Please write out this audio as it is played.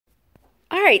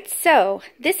Alright, so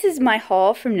this is my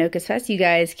haul from NOCAZfest. You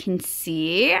guys can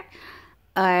see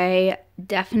I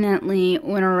definitely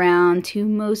went around to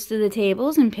most of the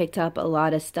tables and picked up a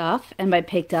lot of stuff. And by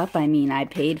picked up, I mean I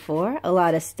paid for a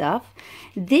lot of stuff.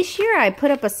 This year I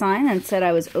put up a sign that said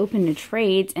I was open to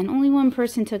trades, and only one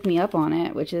person took me up on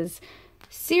it, which is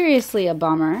seriously a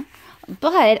bummer.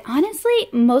 But honestly,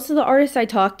 most of the artists I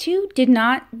talked to did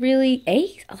not really,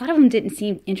 a lot of them didn't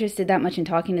seem interested that much in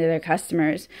talking to their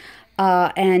customers.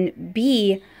 And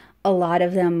B, a lot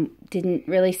of them didn't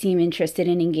really seem interested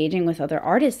in engaging with other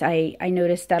artists. I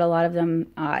noticed that a lot of them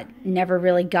never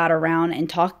really got around and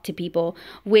talked to people,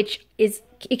 which is,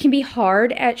 it can be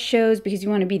hard at shows because you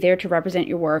want to be there to represent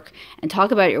your work and talk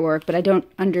about your work, but I don't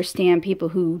understand people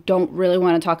who don't really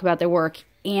want to talk about their work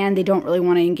and they don't really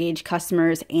want to engage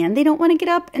customers and they don't want to get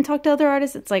up and talk to other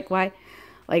artists. It's like, why?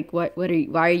 Like, why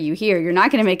are you here? You're not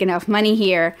going to make enough money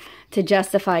here to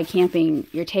justify camping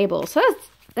your table. So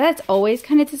that's always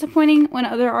kind of disappointing when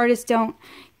other artists don't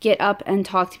get up and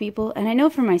talk to people. And I know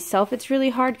for myself it's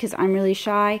really hard because I'm really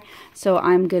shy. So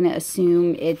I'm going to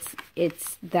assume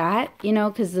it's that, you know,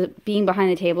 because being behind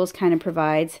the tables kind of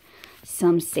provides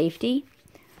some safety.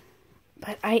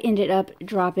 But I ended up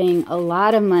dropping a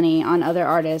lot of money on other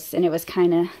artists, and it was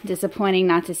kind of disappointing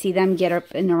not to see them get up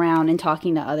and around and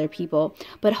talking to other people.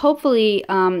 But hopefully,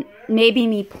 maybe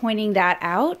me pointing that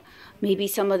out, maybe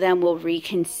some of them will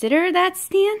reconsider that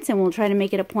stance and will try to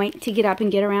make it a point to get up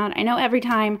and get around. I know every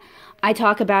time I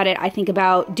talk about it, I think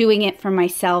about doing it for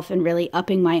myself and really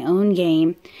upping my own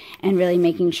game and really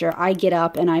making sure I get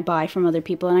up and I buy from other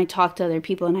people and I talk to other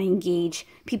people and I engage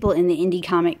people in the indie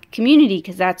comic community,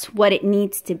 because that's what it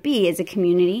needs to be, as a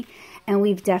community. And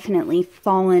we've definitely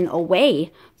fallen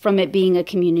away from it being a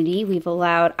community. We've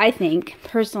allowed, I think,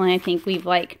 personally, I think we've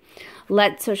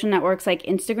let social networks like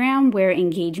Instagram, where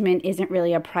engagement isn't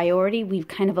really a priority, we've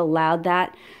kind of allowed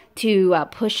that to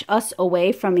push us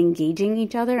away from engaging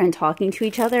each other and talking to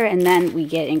each other, and then we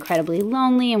get incredibly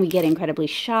lonely and we get incredibly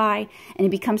shy, and it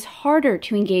becomes harder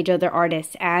to engage other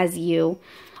artists as you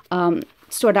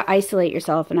sort of isolate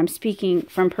yourself. And I'm speaking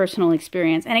from personal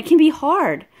experience, and it can be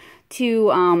hard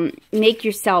to make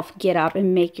yourself get up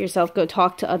and make yourself go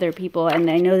talk to other people. And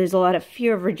I know there's a lot of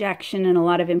fear of rejection and a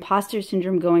lot of imposter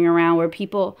syndrome going around where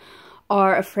people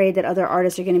are afraid that other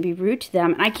artists are going to be rude to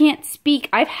them. And I can't speak,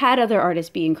 I've had other artists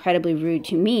be incredibly rude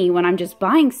to me when I'm just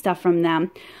buying stuff from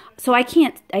them. So I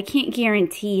can't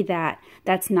guarantee that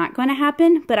that's not going to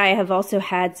happen, but I have also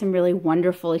had some really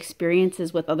wonderful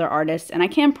experiences with other artists, and I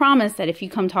can promise that if you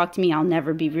come talk to me, I'll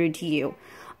never be rude to you.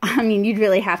 I mean, you'd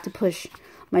really have to push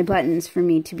my buttons for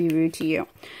me to be rude to you.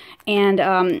 And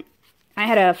I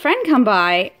had a friend come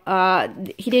by.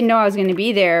 He didn't know I was going to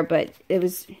be there, but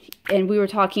and we were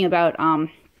talking about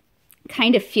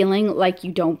kind of feeling like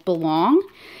you don't belong.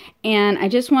 And I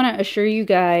just want to assure you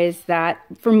guys that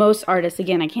for most artists,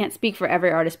 again, I can't speak for every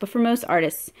artist, but for most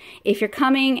artists, if you're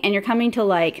coming and you're coming to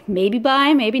like maybe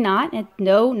buy, maybe not,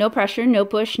 no pressure, no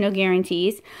push, no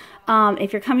guarantees.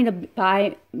 If you're coming to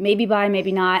buy,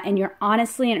 maybe not, and you're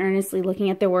honestly and earnestly looking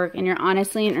at their work, and you're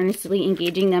honestly and earnestly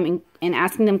engaging them and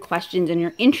asking them questions, and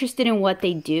you're interested in what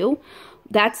they do,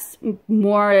 that's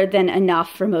more than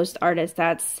enough for most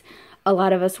artists. A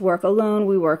lot of us work alone,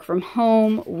 we work from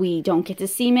home, we don't get to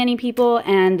see many people,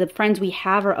 and the friends we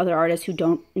have are other artists who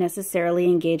don't necessarily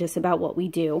engage us about what we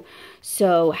do.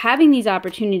 So having these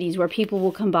opportunities where people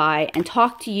will come by and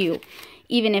talk to you,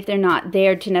 even if they're not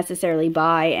there to necessarily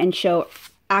buy, and show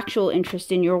actual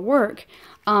interest in your work,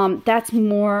 that's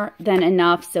more than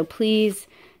enough. So please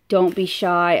don't be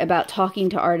shy about talking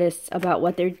to artists about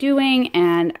what they're doing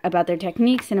and about their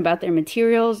techniques and about their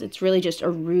materials. It's really just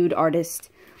a rude artist.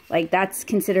 Like, that's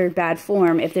considered bad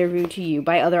form if they're rude to you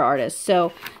by other artists.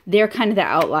 So they're kind of the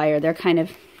outlier. They're kind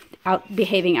of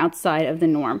behaving outside of the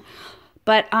norm.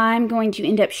 But I'm going to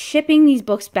end up shipping these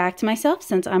books back to myself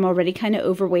since I'm already kind of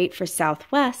overweight for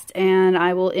Southwest, and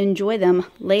I will enjoy them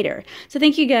later. So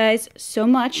thank you guys so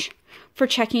much for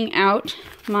checking out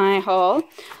my haul.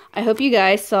 I hope you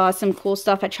guys saw some cool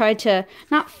stuff. I tried to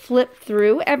not flip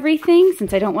through everything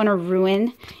since I don't want to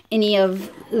ruin any of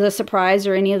the surprise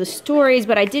or any of the stories,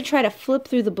 but I did try to flip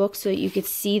through the book so that you could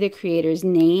see the creators'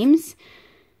 names.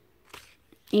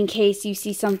 In case you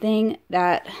see something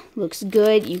that looks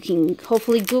good, you can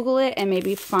hopefully Google it and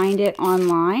maybe find it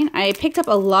online. I picked up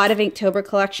a lot of Inktober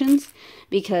collections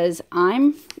because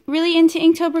I'm really into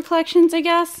Inktober collections, I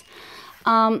guess.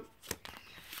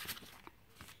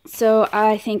 So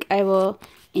I think I will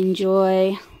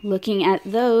enjoy looking at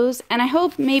those. And I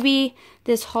hope maybe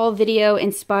this haul video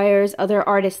inspires other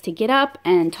artists to get up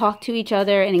and talk to each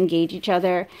other and engage each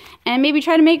other and maybe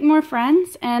try to make more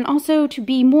friends and also to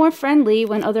be more friendly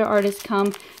when other artists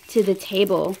come to the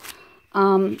table.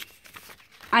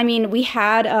 I mean, we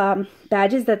had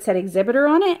badges that said exhibitor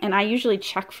on it, and I usually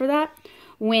check for that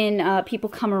when people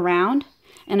come around.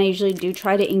 And I usually do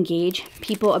try to engage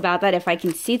people about that if I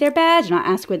can see their badge, and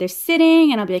I'll ask where they're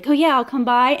sitting, and I'll be like, oh yeah, I'll come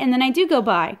by, and then I do go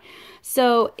by.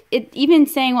 So even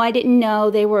saying, well, I didn't know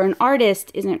they were an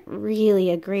artist isn't really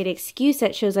a great excuse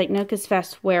at shows like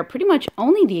NOCAZfest, where pretty much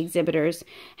only the exhibitors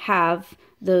have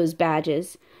those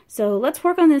badges. So let's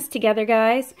work on this together,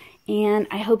 guys, and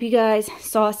I hope you guys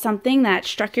saw something that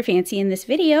struck your fancy in this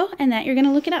video and that you're going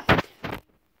to look it up.